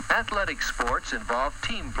Athletic sports involve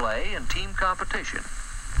team play and team competition,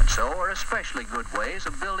 and so are especially good ways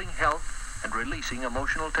of building health and releasing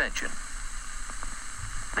emotional tension.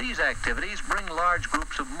 These activities bring large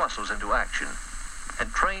groups of muscles into action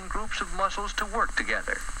and train groups of muscles to work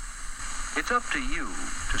together. It's up to you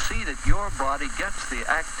to see that your body gets the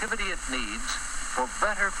activity it needs for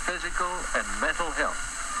better physical and mental health.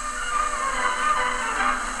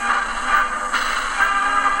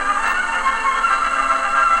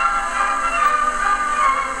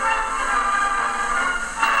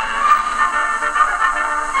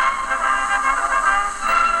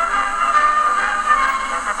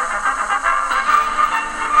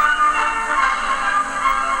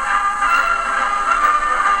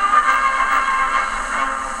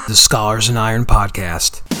 The Scholars in Iron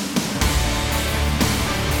podcast.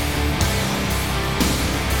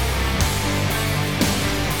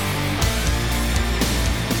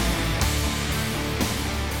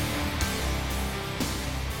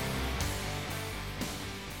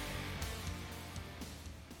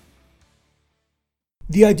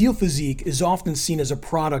 The ideal physique is often seen as a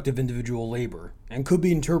product of individual labor and could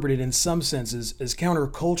be interpreted in some senses as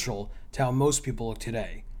countercultural to how most people look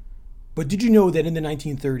today. But did you know that in the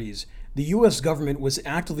 1930s, the U.S. government was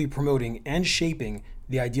actively promoting and shaping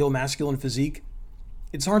the ideal masculine physique?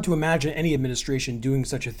 It's hard to imagine any administration doing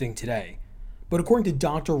such a thing today. But according to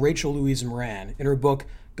Dr. Rachel Louise Moran, in her book,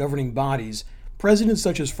 Governing Bodies, presidents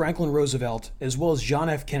such as Franklin Roosevelt, as well as John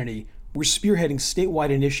F. Kennedy, were spearheading statewide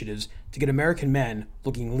initiatives to get American men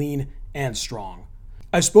looking lean and strong.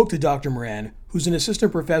 I spoke to Dr. Moran, who's an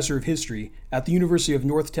assistant professor of history at the University of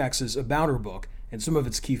North Texas, about her book and some of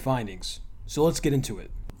its key findings. So let's get into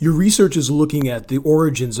it. Your research is looking at the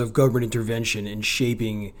origins of government intervention in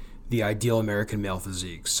shaping the ideal American male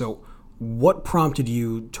physique. So what prompted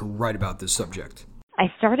you to write about this subject? I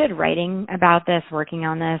started writing about this, working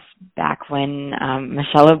on this, back when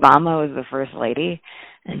Michelle Obama was the first lady,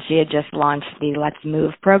 and she had just launched the Let's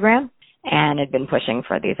Move program and had been pushing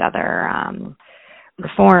for these other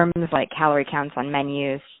reforms like calorie counts on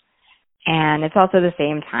menus. And it's also the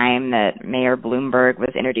same time that Mayor Bloomberg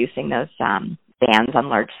was introducing those bans on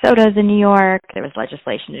large sodas in New York. There was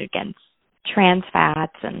legislation against trans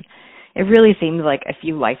fats, and it really seemed like a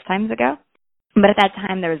few lifetimes ago. But at that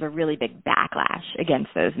time, there was a really big backlash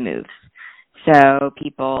against those moves. So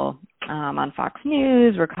people on Fox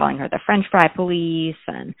News were calling her the French fry police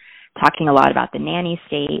and talking a lot about the nanny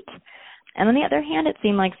state. And on the other hand, it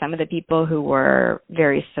seemed like some of the people who were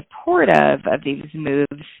very supportive of these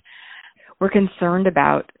moves were concerned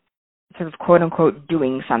about sort of quote-unquote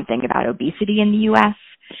doing something about obesity in the U.S.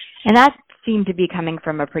 And that seemed to be coming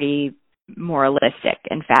from a pretty moralistic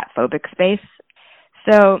and fat-phobic space.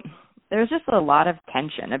 So there was just a lot of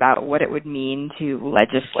tension about what it would mean to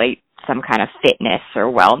legislate some kind of fitness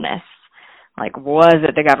or wellness. Like, was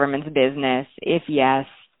it the government's business? If yes,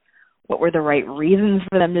 what were the right reasons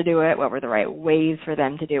for them to do it? What were the right ways for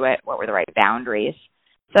them to do it? What were the right boundaries?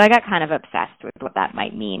 So I got kind of obsessed with what that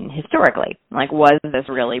might mean historically. Like, was this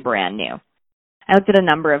really brand new? I looked at a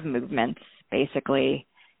number of movements, basically,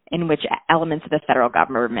 in which elements of the federal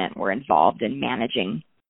government were involved in managing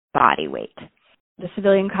body weight. The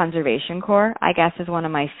Civilian Conservation Corps, I guess, is one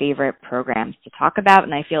of my favorite programs to talk about,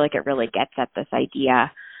 and I feel like it really gets at this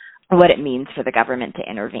idea of what it means for the government to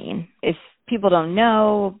intervene. If people don't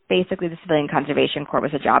know, basically the Civilian Conservation Corps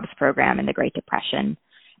was a jobs program in the Great Depression,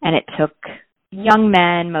 and it took young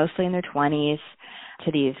men, mostly in their 20s,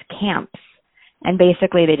 to these camps. And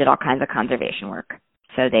basically they did all kinds of conservation work.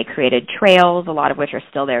 So they created trails, a lot of which are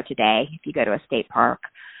still there today. If you go to a state park,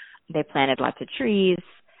 they planted lots of trees,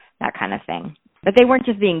 that kind of thing. But they weren't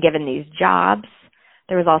just being given these jobs.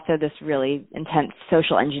 There was also this really intense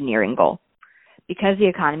social engineering goal. Because the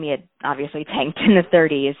economy had obviously tanked in the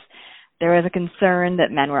 30s, there was a concern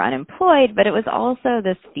that men were unemployed, but it was also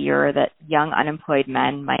this fear that young unemployed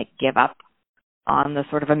men might give up on the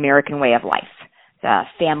sort of American way of life, the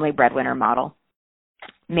family breadwinner model.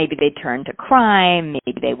 Maybe they'd turn to crime,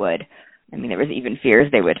 maybe they would, there was even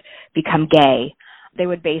fears they would become gay. They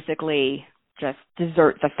would basically just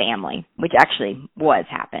desert the family, which actually was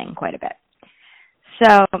happening quite a bit.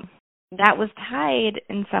 So that was tied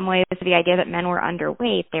in some ways to the idea that men were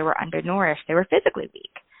underweight, they were undernourished, they were physically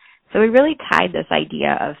weak. So we really tied this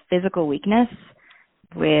idea of physical weakness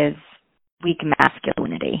with weak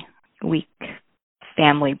masculinity, weak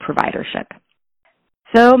family providership.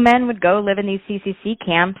 So men would go live in these CCC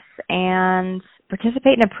camps and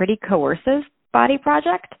participate in a pretty coercive body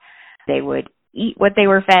project. They would eat what they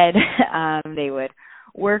were fed. They would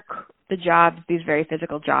work the jobs, these very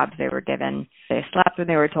physical jobs they were given. They slept when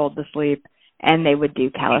they were told to sleep, and they would do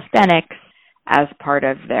calisthenics. as part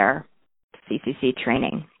of their CCC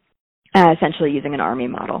training, essentially using an army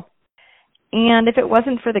model. And if it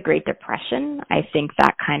wasn't for the Great Depression, I think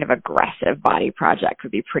that kind of aggressive body project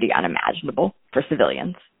would be pretty unimaginable for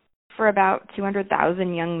civilians. For about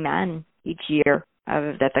 200,000 young men each year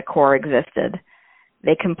that the Corps existed,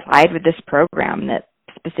 they complied with this program that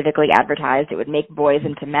specifically advertised it would make boys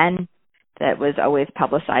into men, that was always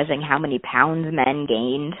publicizing how many pounds men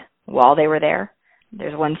gained while they were there.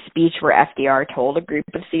 There's one speech where FDR told a group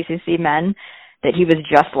of CCC men that he was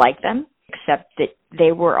just like them, except that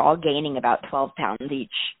they were all gaining about 12 pounds each,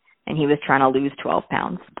 and he was trying to lose 12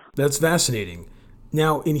 pounds. That's fascinating.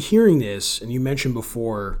 Now, in hearing this, and you mentioned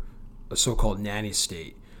before a so-called nanny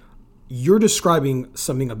state, you're describing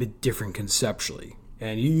something a bit different conceptually,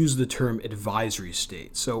 and you use the term advisory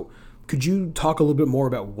state. So could you talk a little bit more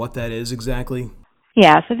about what that is exactly?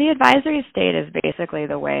 Yeah, so the advisory state is basically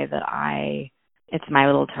the way that it's my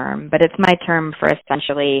little term, but it's my term for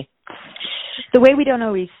essentially the way we don't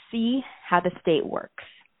always see how the state works.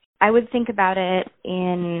 I would think about it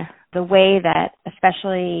in the way that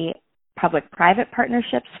especially public-private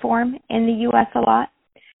partnerships form in the U.S. a lot,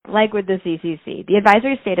 like with the CCC. The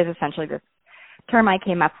advisory state is essentially the term I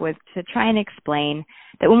came up with to try and explain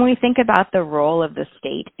that when we think about the role of the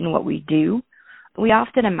state in what we do, we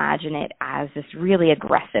often imagine it as this really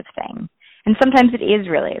aggressive thing. And sometimes it is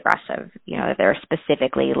really aggressive, that there are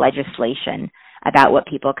specifically legislation about what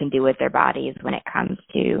people can do with their bodies when it comes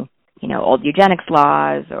to, old eugenics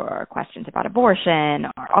laws or questions about abortion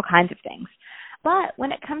or all kinds of things. But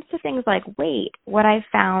when it comes to things like weight, what I've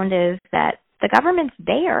found is that the government's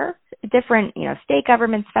there, different, state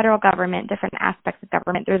governments, federal government, different aspects of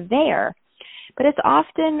government, they're there. But it's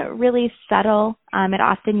often really subtle. It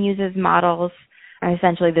often uses models.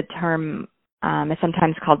 Essentially, the term is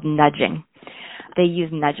sometimes called nudging. They use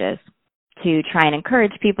nudges to try and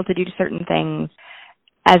encourage people to do certain things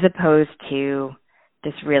as opposed to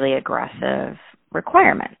this really aggressive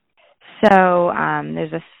requirement. So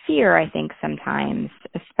there's a fear, I think, sometimes,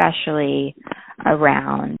 especially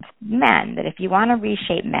around men, that if you want to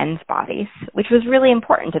reshape men's bodies, which was really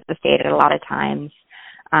important to the state at a lot of times,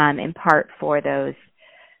 in part for those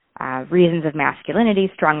reasons of masculinity,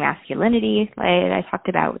 strong masculinity, like I talked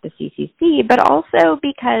about with the CCC, but also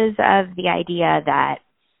because of the idea that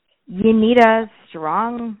you need a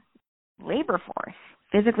strong labor force,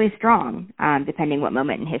 physically strong, depending what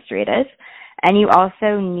moment in history it is. And you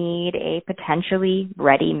also need a potentially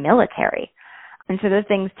ready military. And so those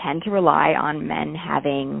things tend to rely on men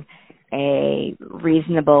having a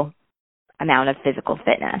reasonable amount of physical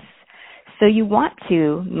fitness. So you want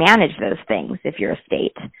to manage those things if you're a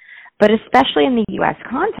state. But especially in the U.S.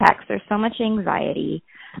 context, there's so much anxiety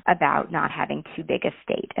about not having too big a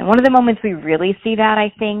state. And one of the moments we really see that,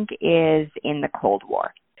 I think, is in the Cold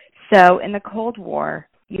War. So in the Cold War,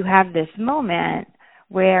 you have this moment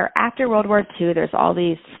where after World War II, there's all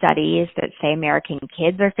these studies that say American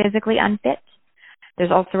kids are physically unfit.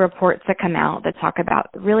 There's also reports that come out that talk about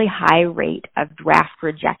the really high rate of draft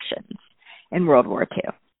rejections in World War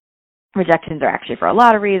II. Rejections are actually for a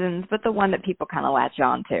lot of reasons, but the one that people kind of latch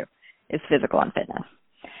on to is physical unfitness.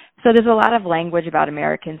 So there's a lot of language about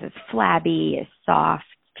Americans as flabby, as soft.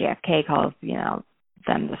 JFK calls,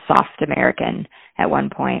 them the soft American at one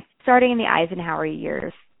point. Starting in the Eisenhower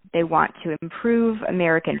years, they want to improve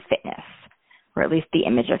American fitness, or at least the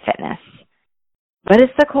image of fitness. But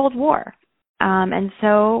it's the Cold War. And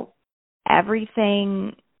so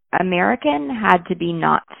everything American had to be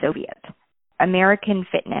not Soviet. American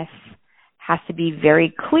fitness has to be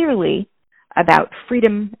very clearly about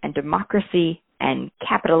freedom and democracy and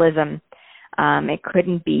capitalism. It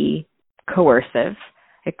couldn't be coercive.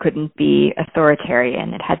 It couldn't be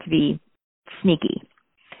authoritarian. It had to be sneaky.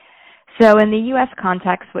 So in the U.S.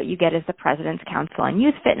 context, what you get is the President's Council on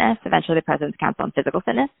Youth Fitness, eventually the President's Council on Physical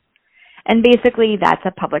Fitness. And basically, that's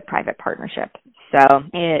a public-private partnership. So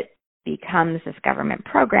it becomes this government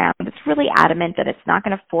program that's really adamant that it's not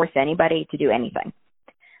going to force anybody to do anything.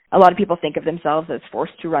 A lot of people think of themselves as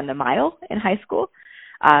forced to run the mile in high school,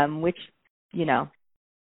 which, you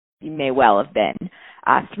may well have been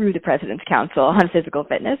through the President's Council on Physical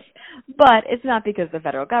Fitness. But it's not because the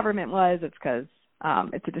federal government was. It's because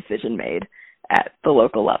it's a decision made at the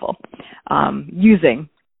local level using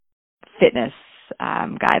fitness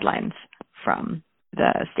guidelines from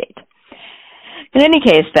the state. In any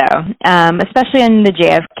case, though, especially in the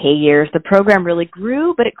JFK years, the program really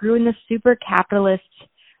grew, but it grew in this super capitalist,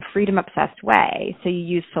 freedom-obsessed way. So you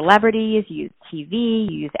use celebrities, you use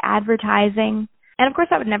TV, you use advertising. And, of course,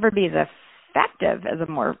 that would never be as effective as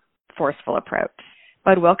a more forceful approach.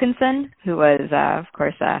 Bud Wilkinson, who was, of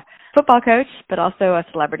course, a football coach, but also a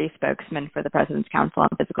celebrity spokesman for the President's Council on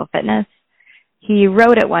Physical Fitness, he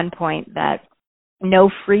wrote at one point that no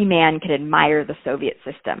free man could admire the Soviet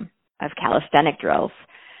system of calisthenic drills,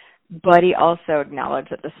 but he also acknowledged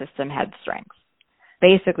that the system had strengths.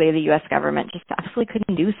 Basically, the U.S. government just absolutely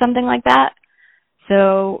couldn't do something like that,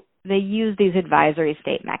 so they used these advisory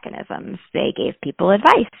state mechanisms. They gave people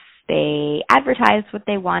advice. They advertised what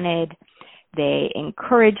they wanted. They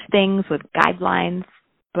encouraged things with guidelines,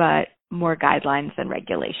 but more guidelines than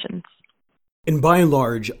regulations. And by and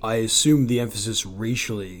large, I assume the emphasis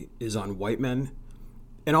racially is on white men.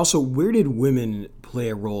 And also, where did women play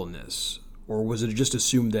a role in this? Or was it just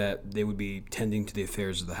assumed that they would be tending to the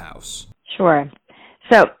affairs of the house? Sure.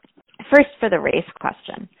 So, first for the race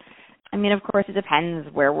question. I mean, of course, it depends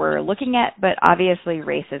where we're looking at, but obviously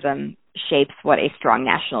racism shapes what a strong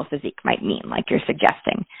national physique might mean, like you're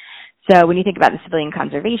suggesting. So when you think about the Civilian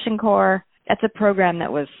Conservation Corps, that's a program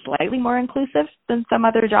that was slightly more inclusive than some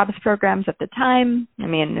other jobs programs at the time. I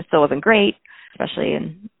mean, it still wasn't great, especially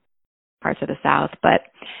in parts of the South, but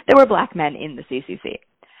there were black men in the CCC.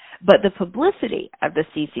 But the publicity of the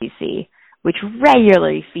CCC, which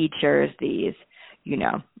regularly features these,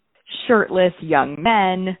 shirtless young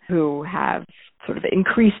men who have sort of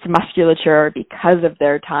increased musculature because of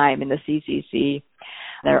their time in the CCC,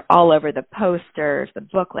 they're all over the posters, the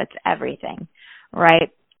booklets, everything,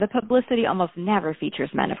 right? The publicity almost never features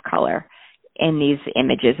men of color in these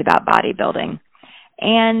images about bodybuilding.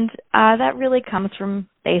 And that really comes from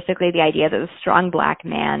basically the idea that a strong black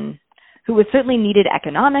man, who was certainly needed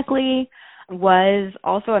economically, was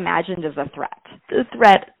also imagined as a threat. A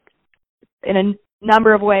threat in a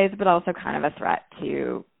number of ways, but also kind of a threat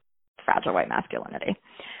to fragile white masculinity.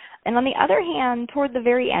 And on the other hand, toward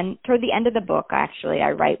the end of the book, actually,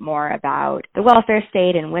 I write more about the welfare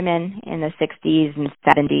state and women in the 60s and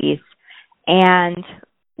 70s. And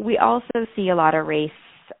we also see a lot of race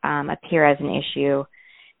appear as an issue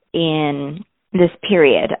in this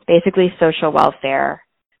period, basically social welfare,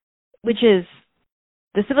 which is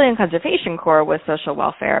the Civilian Conservation Corps was social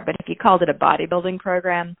welfare, but if you called it a bodybuilding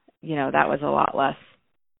program, that was a lot less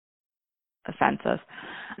offensive.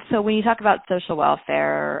 So when you talk about social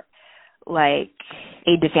welfare, like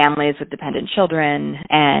aid to families with dependent children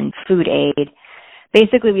and food aid,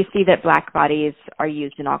 basically we see that black bodies are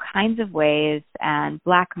used in all kinds of ways, and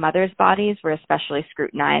black mothers' bodies were especially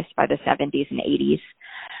scrutinized by the 70s and 80s,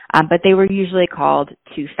 but they were usually called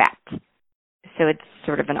too fat. So it's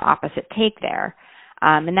sort of an opposite take there.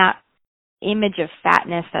 And that image of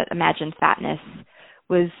fatness, that imagined fatness,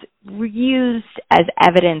 was used as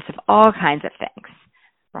evidence of all kinds of things,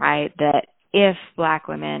 right? That if black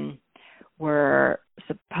women were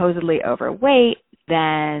supposedly overweight,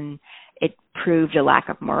 then it proved a lack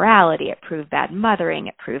of morality, it proved bad mothering,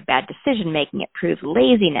 it proved bad decision-making, it proved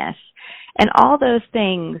laziness. And all those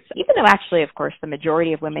things, even though actually, of course, the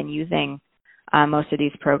majority of women using most of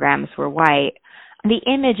these programs were white, the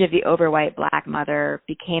image of the overweight black mother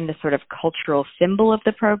became the sort of cultural symbol of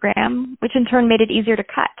the program, which in turn made it easier to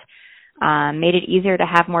cut, made it easier to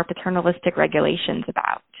have more paternalistic regulations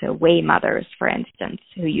to weigh mothers, for instance,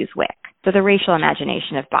 who use WIC. So the racial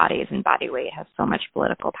imagination of bodies and body weight has so much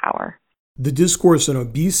political power. The discourse on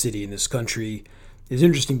obesity in this country is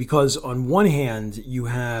interesting because on one hand you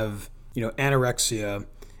have, anorexia,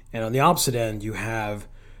 and on the opposite end you have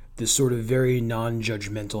this sort of very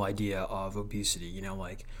non-judgmental idea of obesity,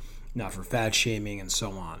 like not for fat shaming and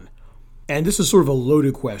so on. And this is sort of a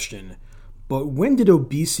loaded question, but when did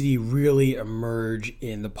obesity really emerge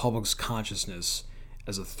in the public's consciousness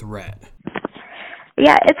as a threat?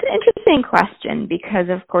 Yeah, it's an interesting question because,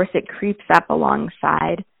 of course, it creeps up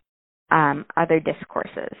alongside other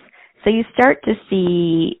discourses. So you start to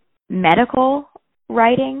see medical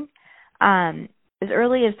writing as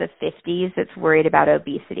early as the 50s that's worried about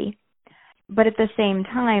obesity. But at the same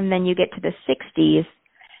time, then you get to the 60s,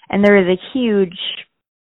 and there is a huge,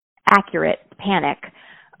 accurate panic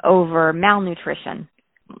over malnutrition,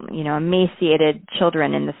 emaciated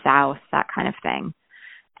children in the South, that kind of thing.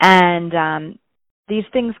 And these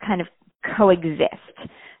things kind of coexist.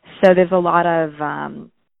 So there's a lot of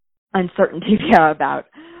uncertainty about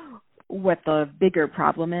what the bigger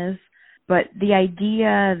problem is. But the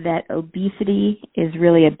idea that obesity is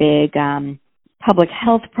really a big public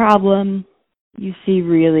health problem, you see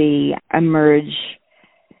really emerge.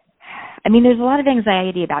 I mean, there's a lot of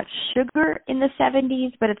anxiety about sugar in the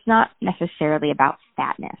 70s, but it's not necessarily about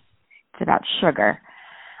fatness. It's about sugar.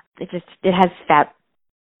 It has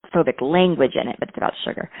fat-phobic language in it, but it's about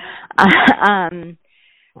sugar.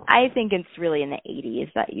 I think it's really in the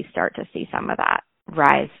 80s that you start to see some of that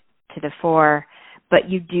rise to the fore. But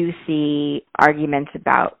you do see arguments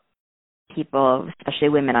about people, especially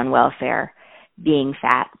women on welfare, being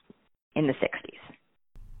fat in the 60s.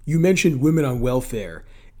 You mentioned women on welfare.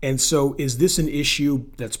 And so is this an issue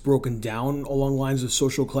that's broken down along lines of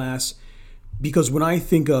social class? Because when I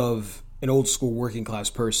think of an old school working class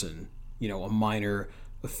person, a miner,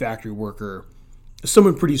 a factory worker,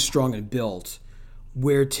 someone pretty strong and built,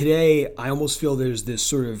 where today I almost feel there's this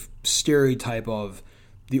sort of stereotype of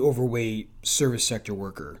the overweight service sector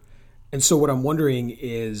worker. And so what I'm wondering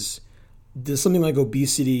is, does something like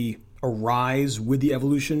obesity arise with the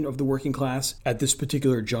evolution of the working class at this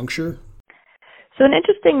particular juncture? So an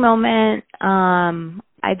interesting moment,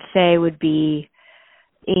 I'd say, would be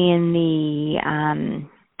in the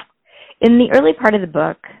early part of the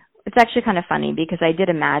book. It's actually kind of funny because I did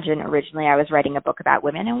imagine originally I was writing a book about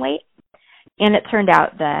women and weight, and it turned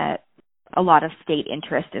out that a lot of state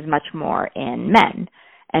interest is much more in men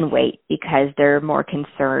and weight because they're more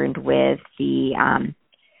concerned with the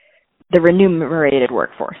remunerated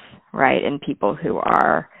workforce, right, and people who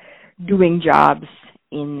are doing jobs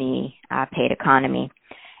in the paid economy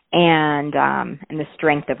and the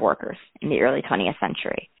strength of workers in the early 20th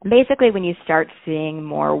century. Basically, when you start seeing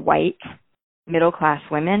more white middle-class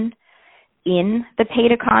women in the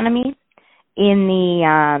paid economy in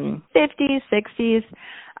the 50s,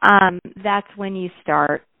 60s, that's when you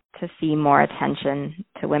start to see more attention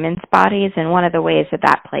to women's bodies. And one of the ways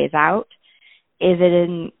that plays out is it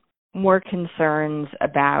in more concerns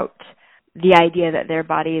about the idea that their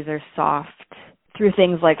bodies are soft through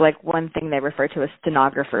things like one thing they refer to as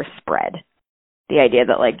stenographer spread. The idea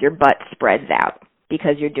that your butt spreads out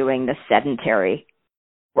because you're doing the sedentary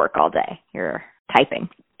work all day. You're typing.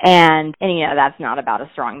 And that's not about a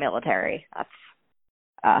strong military. That's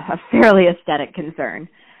a fairly aesthetic concern.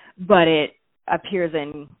 But it appears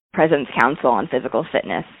in President's Council on Physical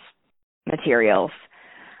Fitness materials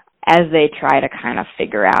as they try to kind of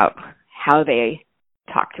figure out how they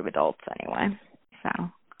talk to adults anyway.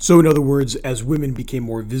 So in other words, as women became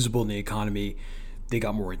more visible in the economy, they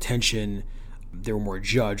got more attention, they were more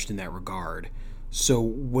judged in that regard. So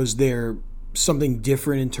was there something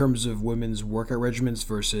different in terms of women's workout regimens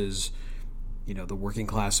versus, the working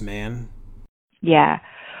class man? Yeah.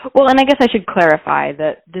 Well, and I guess I should clarify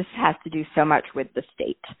that this has to do so much with the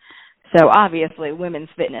state. So obviously women's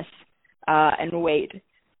fitness and weight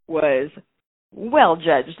was well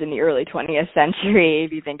judged in the early 20th century.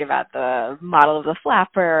 If you think about the model of the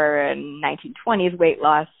flapper and 1920s weight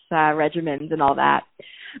loss regimens and all that.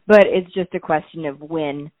 But it's just a question of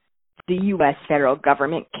when the U.S. federal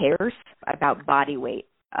government cares about body weight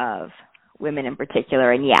of women in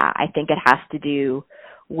particular. And yeah, I think it has to do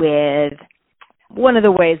with one of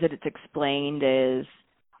the ways that it's explained is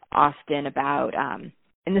often about,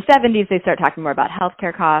 in the 70s, they start talking more about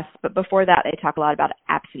healthcare costs, but before that, they talk a lot about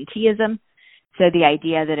absenteeism. So the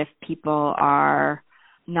idea that if people are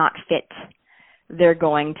not fit, they're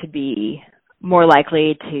going to be more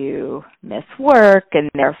likely to miss work and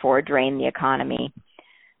therefore drain the economy.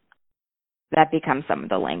 That becomes some of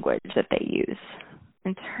the language that they use.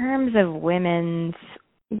 In terms of women's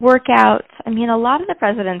workouts, a lot of the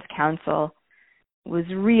President's Council was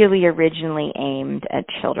really originally aimed at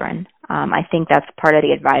children. I think that's part of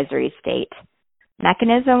the advisory state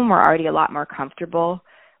mechanism. We're already a lot more comfortable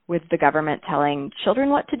with the government telling children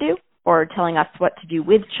what to do or telling us what to do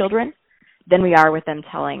with children than we are with them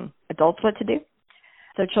telling adults what to do.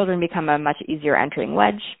 So children become a much easier entering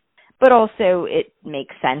wedge. But also it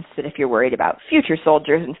makes sense that if you're worried about future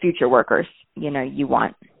soldiers and future workers, you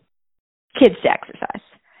want kids to exercise.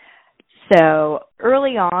 So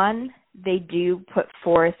early on, they do put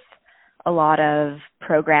forth a lot of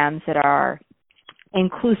programs that are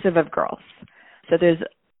inclusive of girls. So there's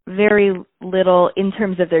very little, in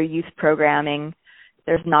terms of their youth programming,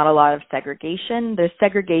 there's not a lot of segregation. There's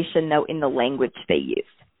segregation, though, in the language they use.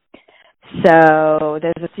 So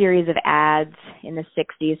there's a series of ads in the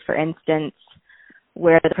 60s, for instance,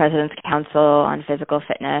 where the President's Council on Physical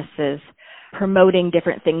Fitness is promoting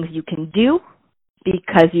different things you can do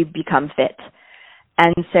because you become fit.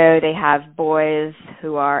 And so they have boys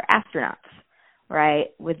who are astronauts, right,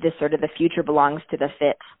 with this sort of the future belongs to the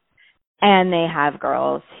fit. And they have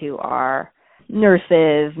girls who are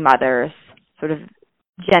nurses, mothers, sort of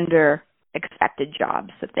gender expected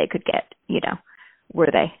jobs that they could get, were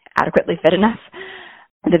they adequately fit enough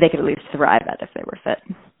that they could at least thrive at if they were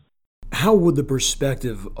fit. How would the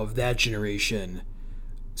perspective of that generation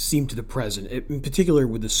seem to the present, in particular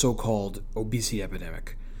with the so-called obesity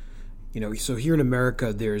epidemic? So here in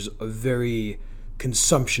America, there's a very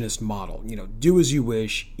consumptionist model. Do as you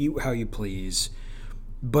wish, eat how you please.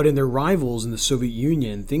 But in their rivals in the Soviet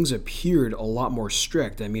Union, things appeared a lot more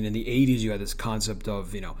strict. I mean, in the 80s, you had this concept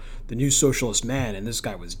of, the new socialist man, and this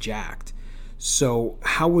guy was jacked. So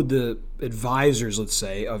how would the advisors, let's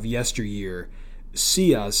say, of yesteryear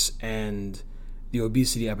see us and the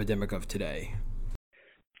obesity epidemic of today?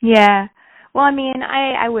 Yeah. Well, I mean,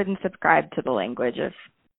 I wouldn't subscribe to the language of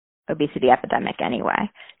obesity epidemic anyway,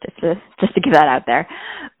 just to get that out there.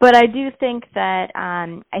 But I do think that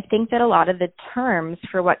a lot of the terms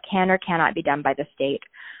for what can or cannot be done by the state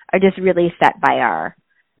are just really set by our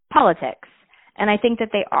politics. And I think that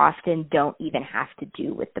they often don't even have to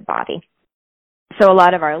do with the body. So a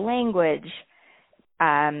lot of our language,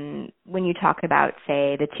 when you talk about,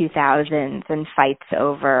 say, the 2000s and fights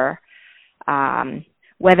over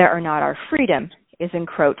whether or not our freedom is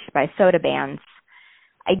encroached by soda bans,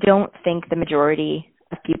 I don't think the majority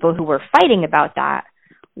of people who were fighting about that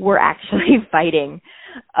were actually fighting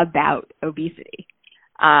about obesity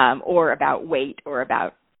or about weight or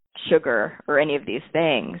about sugar or any of these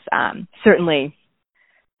things. Certainly,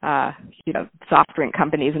 soft drink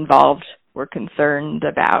companies involved were concerned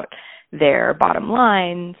about their bottom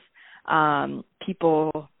lines.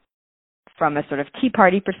 People from a sort of Tea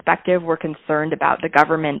Party perspective were concerned about the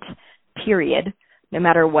government, period, no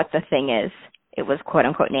matter what the thing is. It was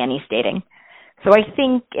quote-unquote nanny stating. So I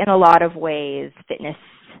think in a lot of ways, fitness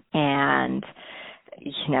and,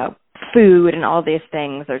 food and all these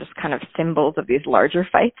things are just kind of symbols of these larger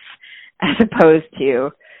fights as opposed to,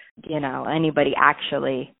 anybody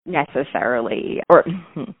actually necessarily, or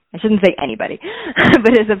I shouldn't say anybody,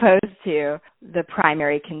 but as opposed to the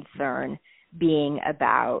primary concern being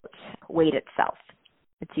about weight itself.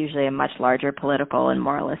 It's usually a much larger political and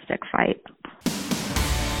moralistic fight.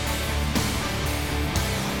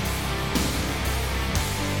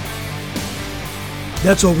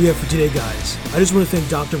 That's all we have for today, guys. I just want to thank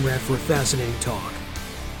Dr. Moran for a fascinating talk.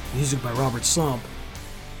 Music by Robert Slump.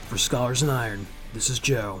 For Scholars in Iron, this is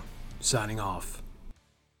Joe, signing off.